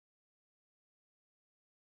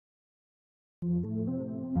Anyone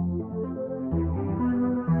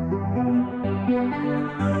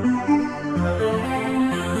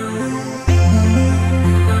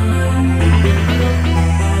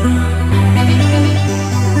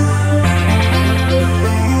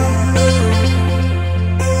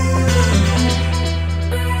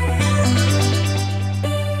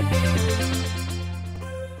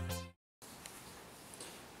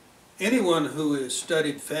who has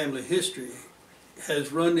studied family history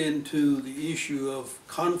has run into the issue of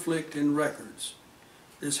conflict in records.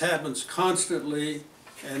 This happens constantly,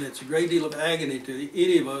 and it's a great deal of agony to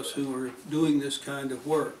any of us who are doing this kind of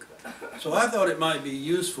work. So I thought it might be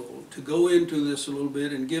useful to go into this a little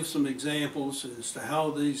bit and give some examples as to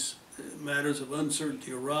how these matters of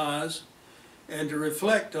uncertainty arise, and to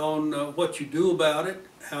reflect on what you do about it,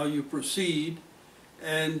 how you proceed,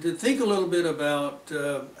 and to think a little bit about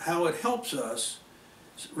how it helps us.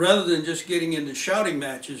 Rather than just getting into shouting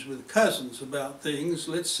matches with cousins about things,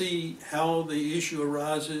 let's see how the issue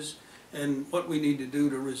arises and what we need to do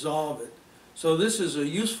to resolve it. So this is a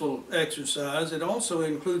useful exercise. It also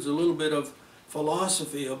includes a little bit of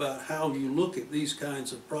philosophy about how you look at these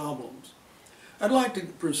kinds of problems. I'd like to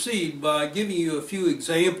proceed by giving you a few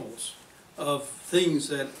examples of things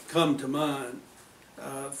that come to mind.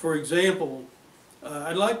 For example,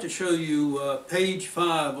 I'd like to show you page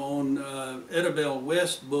 5 on Edabelle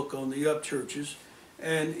West's book on the Upchurches.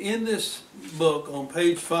 And in this book on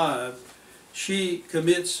page 5, she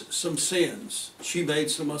commits some sins. She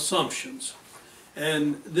made some assumptions.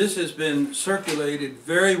 And this has been circulated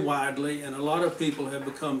very widely, and a lot of people have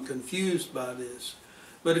become confused by this.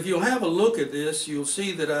 But if you'll have a look at this, you'll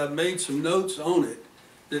see that I've made some notes on it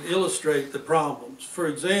that illustrate the problems. For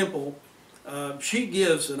example, she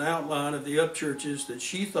gives an outline of the Upchurches that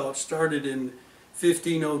she thought started in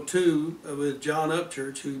 1502 with John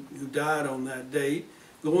Upchurch, who died on that date,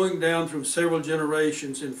 going down through several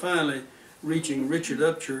generations and finally reaching Richard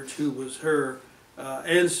Upchurch, who was her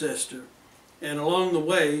ancestor. And along the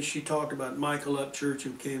way, she talked about Michael Upchurch,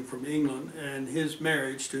 who came from England, and his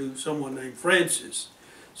marriage to someone named Francis.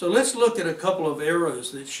 So let's look at a couple of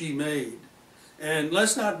errors that she made. And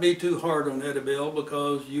let's not be too hard on Edabelle,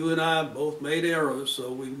 because you and I both made errors,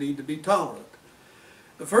 so we need to be tolerant.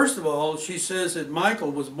 First of all, she says that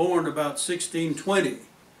Michael was born about 1620.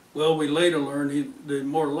 Well, we later learned the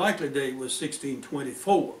more likely date was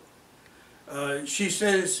 1624. She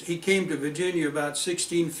says he came to Virginia about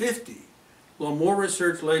 1650. Well, more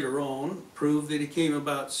research later on proved that he came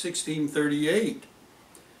about 1638.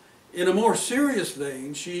 In a more serious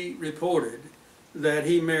vein, she reported that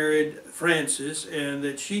he married Francis, and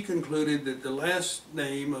that she concluded that the last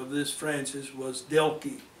name of this Francis was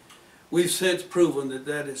Delkey. We've since proven that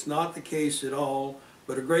that is not the case at all,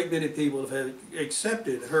 but a great many people have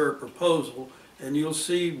accepted her proposal, and you'll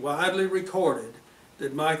see widely recorded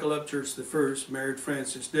that Michael Upchurch I married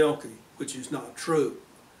Francis Delkey, which is not true.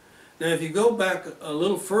 Now, if you go back a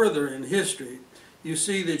little further in history, you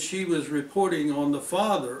see that she was reporting on the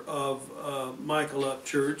father of Michael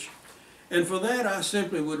Upchurch. And for that, I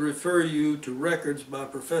simply would refer you to records by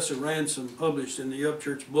Professor Ransom published in the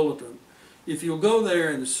Upchurch Bulletin. If you'll go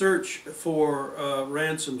there and search for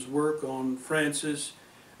Ransom's work on Francis,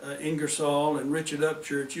 Ingersoll, and Richard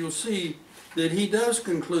Upchurch, you'll see that he does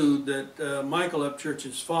conclude that Michael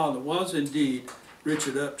Upchurch's father was indeed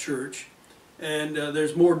Richard Upchurch, and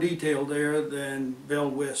there's more detail there than Belle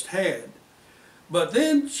West had. But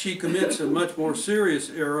then she commits a much more serious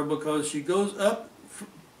error, because she goes up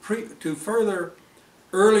to further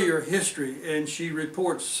earlier history, and she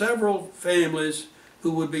reports several families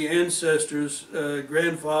who would be ancestors,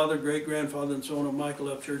 grandfather, great-grandfather, and so on, of Michael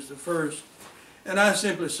Upchurch I. And I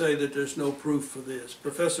simply say that there's no proof for this.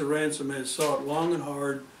 Professor Ransom has sought long and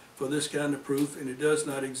hard for this kind of proof, and it does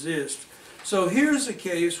not exist. So here's a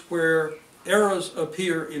case where errors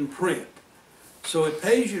appear in print. So it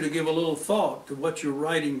pays you to give a little thought to what you're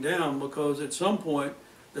writing down, because at some point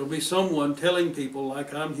there'll be someone telling people,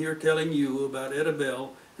 like I'm here telling you about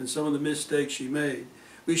Edabelle and some of the mistakes she made.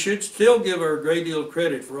 We should still give her a great deal of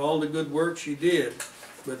credit for all the good work she did,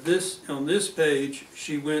 but on this page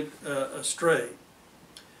she went astray.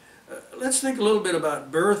 Let's think a little bit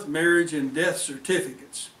about birth, marriage, and death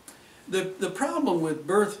certificates. The problem with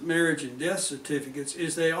birth, marriage, and death certificates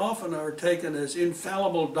is they often are taken as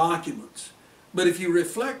infallible documents. But if you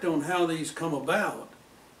reflect on how these come about,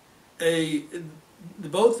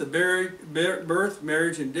 both the birth,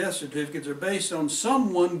 marriage, and death certificates are based on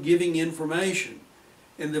someone giving information.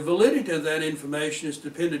 And the validity of that information is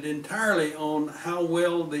dependent entirely on how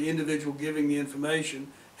well the individual giving the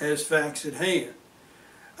information has facts at hand.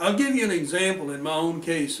 I'll give you an example in my own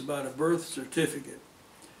case about a birth certificate.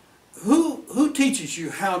 who teaches you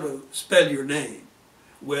how to spell your name?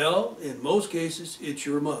 Well, in most cases, it's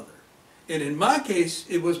your mother. And in my case,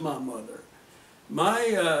 it was my mother.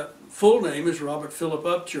 My full name is Robert Philip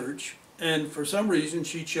Upchurch, and for some reason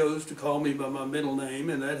she chose to call me by my middle name,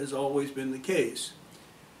 and that has always been the case.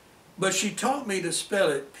 But she taught me to spell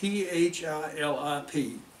it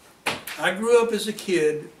P-H-I-L-I-P. I grew up as a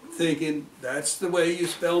kid thinking that's the way you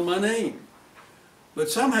spell my name. But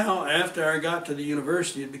somehow after I got to the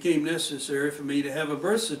university, it became necessary for me to have a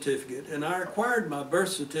birth certificate, and I acquired my birth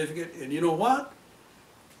certificate, and you know what?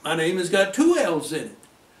 My name has got 2 L's in it.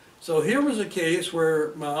 So here was a case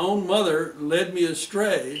where my own mother led me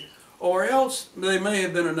astray, or else there may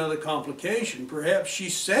have been another complication. Perhaps she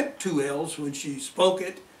said 2 L's when she spoke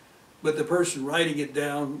it, but the person writing it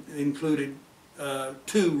down included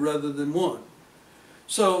 2 rather than 1.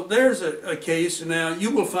 So there's a case, and now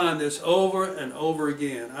you will find this over and over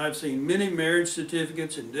again. I've seen many marriage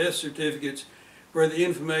certificates and death certificates where the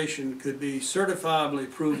information could be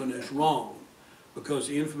certifiably proven as wrong because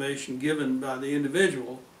the information given by the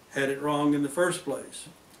individual had it wrong in the first place.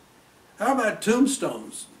 How about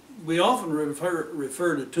tombstones? We often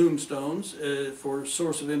refer to tombstones for a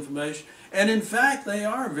source of information, and in fact they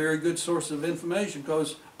are a very good source of information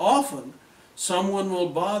because often someone will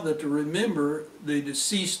bother to remember the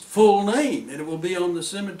deceased full name, and it will be on the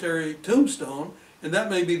cemetery tombstone, and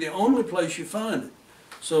that may be the only place you find it.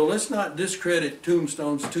 So let's not discredit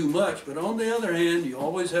tombstones too much, but on the other hand, you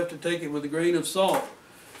always have to take it with a grain of salt,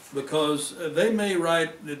 because they may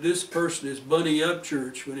write that this person is Bunny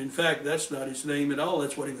Upchurch, when in fact that's not his name at all.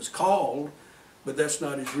 That's what he was called, but that's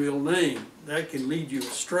not his real name. That can lead you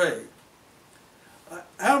astray.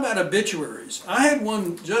 How about obituaries? I had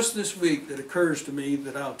one just this week that occurs to me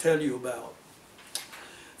that I'll tell you about.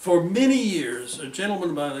 For many years, a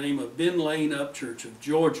gentleman by the name of Ben Lane Upchurch of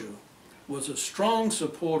Georgia was a strong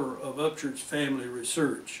supporter of Upchurch family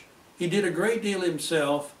research. He did a great deal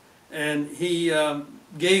himself, and he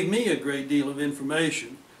gave me a great deal of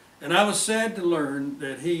information. And I was sad to learn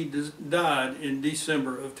that he died in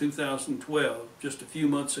December of 2012, just a few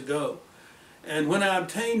months ago. And when I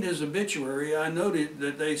obtained his obituary, I noted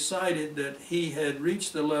that they cited that he had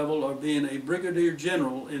reached the level of being a brigadier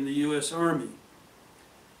general in the U.S. Army,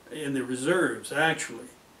 in the reserves, actually.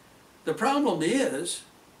 The problem is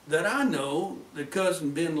that I know that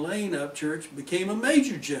cousin Ben Lane Upchurch became a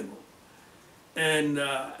major general. And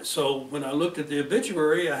so when I looked at the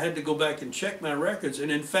obituary, I had to go back and check my records,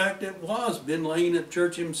 and in fact it was Ben Lane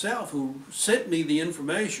Upchurch himself who sent me the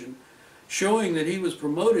information showing that he was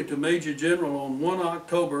promoted to Major General on 1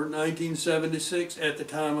 October 1976 at the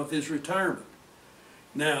time of his retirement.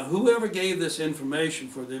 Now, whoever gave this information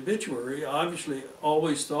for the obituary obviously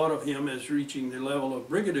always thought of him as reaching the level of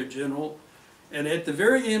Brigadier General, and at the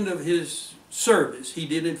very end of his service, he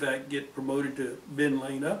did in fact get promoted to Ben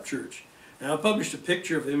Lane Upchurch. Now, I published a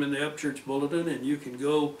picture of him in the Upchurch Bulletin, and you can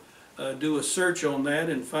go do a search on that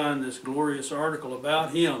and find this glorious article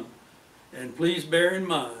about him. And please bear in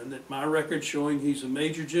mind that my record showing he's a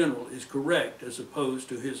Major General is correct as opposed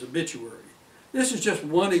to his obituary. This is just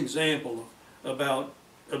one example about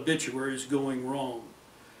obituaries going wrong.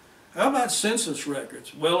 How about census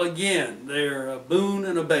records? Well, again, they're a boon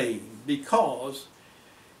and a bane because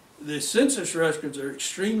the census records are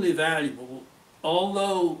extremely valuable,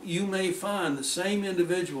 although you may find the same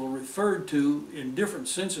individual referred to in different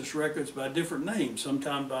census records by different names,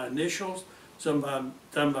 sometimes by initials, sometimes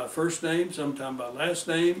by first name, sometimes by last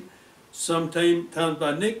name, sometimes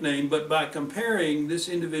by nickname, but by comparing this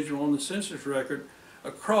individual on the census record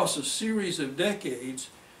across a series of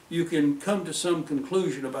decades, you can come to some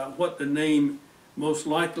conclusion about what the name most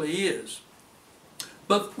likely is.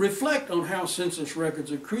 But reflect on how census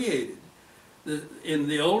records are created. In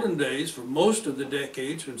the olden days, for most of the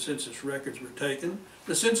decades when census records were taken,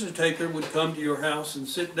 the census taker would come to your house and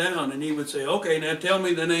sit down, and he would say, okay, now tell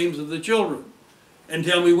me the names of the children and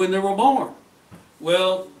tell me when they were born.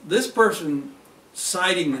 Well, this person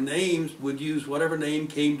citing the names would use whatever name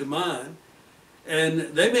came to mind, and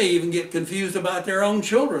they may even get confused about their own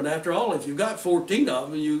children. After all, if you've got 14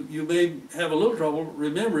 of them, you may have a little trouble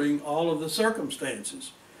remembering all of the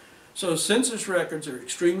circumstances. So census records are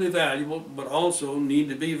extremely valuable, but also need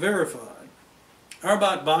to be verified. How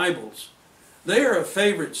about Bibles? They are a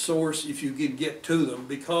favorite source if you can get to them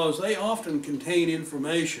because they often contain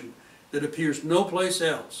information that appears no place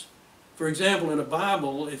else. For example, in a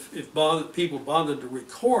Bible, if people bothered to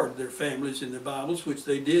record their families in their Bibles, which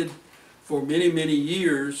they did for many, many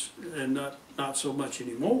years and not so much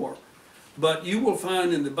anymore, but you will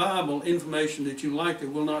find in the Bible information that you likely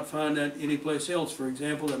will not find that anyplace else. For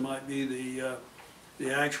example, there might be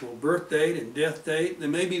the actual birth date and death date. There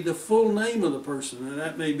may be the full name of the person, and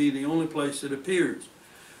that may be the only place it appears.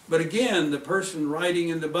 But again, the person writing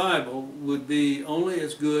in the Bible would be only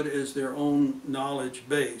as good as their own knowledge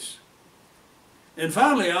base. And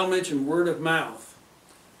finally, I'll mention word of mouth.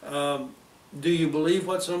 Do you believe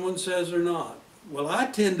what someone says or not? Well, I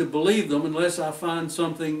tend to believe them unless I find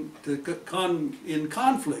something in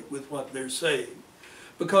conflict with what they're saying.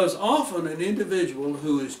 Because often an individual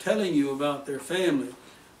who is telling you about their family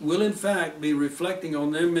will in fact be reflecting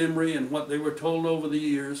on their memory and what they were told over the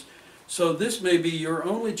years. So this may be your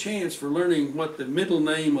only chance for learning what the middle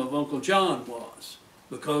name of Uncle John was,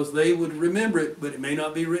 because they would remember it, but it may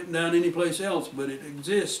not be written down anyplace else, but it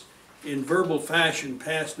exists in verbal fashion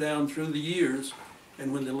passed down through the years.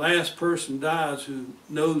 And when the last person dies who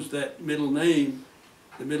knows that middle name,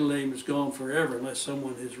 the middle name is gone forever unless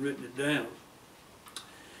someone has written it down.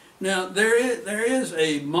 Now, there is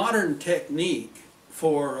a modern technique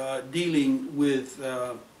for dealing with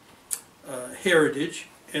heritage,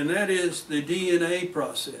 and that is the DNA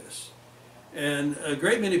process. And a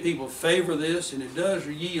great many people favor this, and it does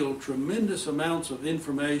yield tremendous amounts of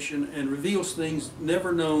information and reveals things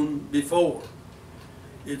never known before.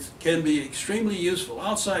 It can be extremely useful.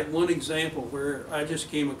 I'll cite one example where I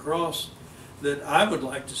just came across that I would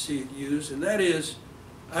like to see it used, and that is,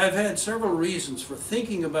 I've had several reasons for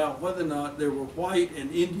thinking about whether or not there were white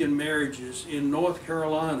and Indian marriages in North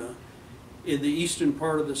Carolina in the eastern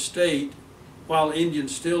part of the state while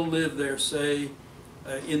Indians still lived there, say,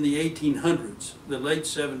 in the 1800s, the late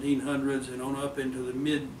 1700s and on up into the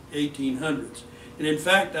mid 1800s. And in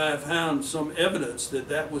fact, I have found some evidence that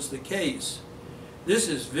that was the case. This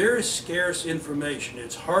is very scarce information.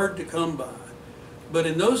 It's hard to come by. But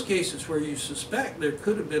in those cases where you suspect there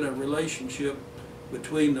could have been a relationship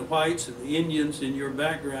between the whites and the Indians in your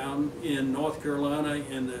background in North Carolina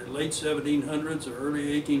in the late 1700s or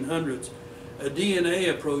early 1800s, a DNA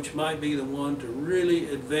approach might be the one to really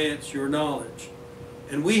advance your knowledge.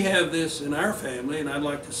 And we have this in our family, and I'd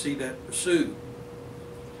like to see that pursued.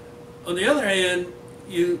 On the other hand,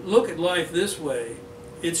 you look at life this way.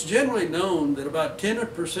 It's generally known that about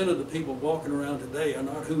 10% of the people walking around today are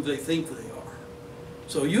not who they think they are.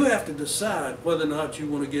 So you have to decide whether or not you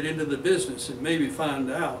want to get into the business and maybe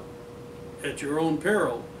find out at your own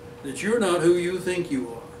peril that you're not who you think you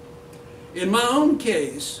are. In my own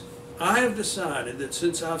case, I have decided that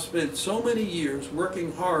since I've spent so many years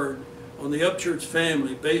working hard on the Upchurch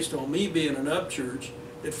family based on me being an Upchurch,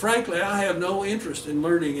 that frankly I have no interest in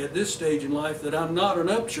learning at this stage in life that I'm not an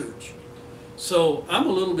Upchurch. So I'm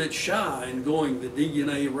a little bit shy in going the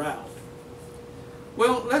DNA route.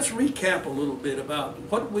 Well, let's recap a little bit about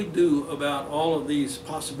what we do about all of these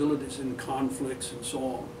possibilities and conflicts and so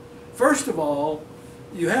on. First of all,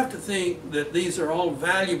 you have to think that these are all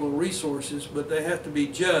valuable resources, but they have to be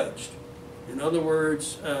judged. In other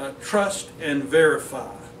words, trust and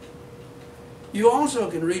verify. You also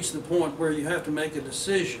can reach the point where you have to make a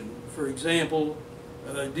decision. For example,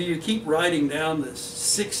 do you keep writing down the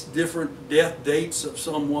 6 different death dates of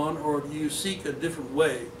someone, or do you seek a different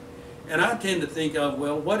way? And I tend to think of,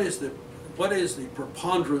 well, what is the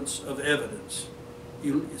preponderance of evidence?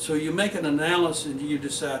 So you make an analysis and you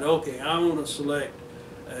decide, okay, I want to select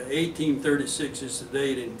 1836 as the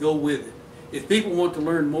date and go with it. If people want to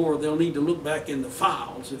learn more, they'll need to look back in the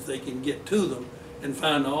files if they can get to them and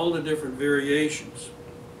find all the different variations.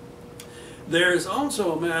 There's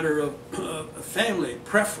also a matter of family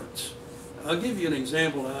preference. I'll give you an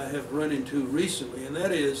example I have run into recently, and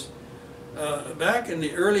that is back in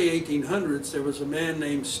the early 1800s, there was a man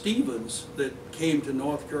named Stevens that came to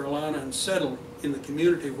North Carolina and settled in the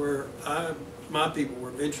community where my people were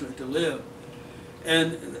eventually to live.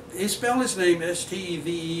 And he spelled his name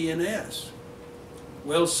S-T-E-V-E-N-S.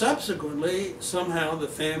 Well, subsequently, somehow the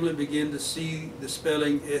family began to see the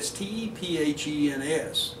spelling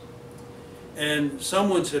S-T-E-P-H-E-N-S. And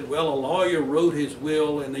someone said, well, a lawyer wrote his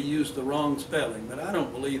will and they used the wrong spelling. But I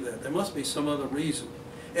don't believe that. There must be some other reason.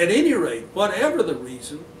 At any rate, whatever the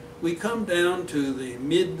reason, we come down to the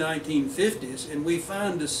mid-1950s and we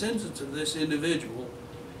find descendants of this individual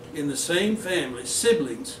in the same family,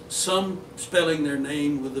 siblings, some spelling their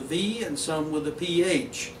name with a V and some with a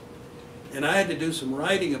PH. And I had to do some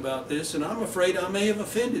writing about this, and I'm afraid I may have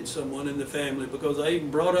offended someone in the family because I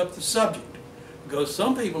even brought up the subject. Because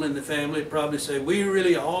some people in the family probably say, we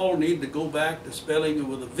really all need to go back to spelling it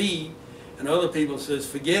with a V, and other people says,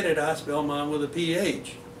 forget it, I spell mine with a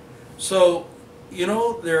PH. So, you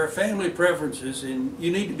know, there are family preferences, and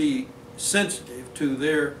you need to be sensitive to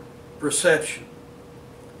their perception.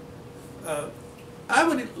 I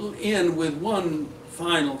would end with one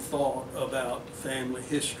final thought about family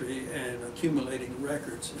history and accumulating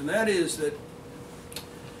records, and that is that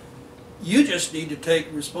you just need to take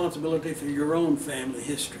responsibility for your own family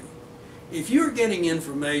history. If you're getting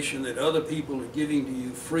information that other people are giving to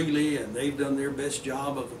you freely and they've done their best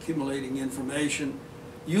job of accumulating information,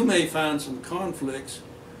 you may find some conflicts,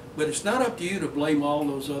 but it's not up to you to blame all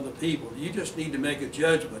those other people. You just need to make a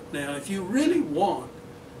judgment. Now, if you really want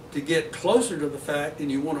to get closer to the fact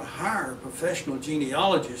and you want to hire a professional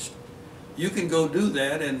genealogist, you can go do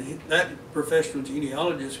that, and that professional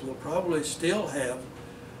genealogist will probably still have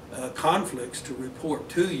conflicts to report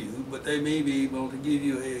to you, but they may be able to give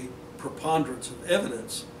you a preponderance of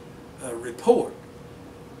evidence report.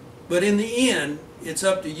 But in the end, it's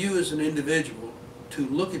up to you as an individual to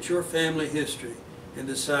look at your family history and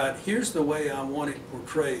decide, here's the way I want it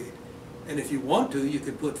portrayed. And if you want to, you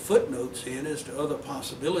can put footnotes in as to other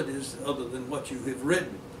possibilities other than what you have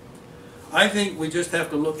written. I think we just have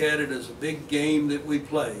to look at it as a big game that we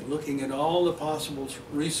play, looking at all the possible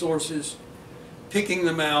resources, picking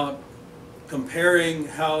them out, comparing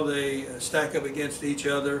how they stack up against each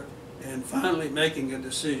other, and finally making a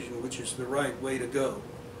decision which is the right way to go.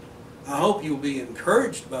 I hope you'll be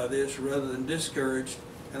encouraged by this rather than discouraged,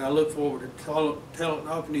 and I look forward to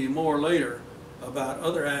talking to you more later about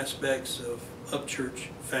other aspects of Upchurch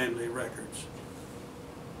family records.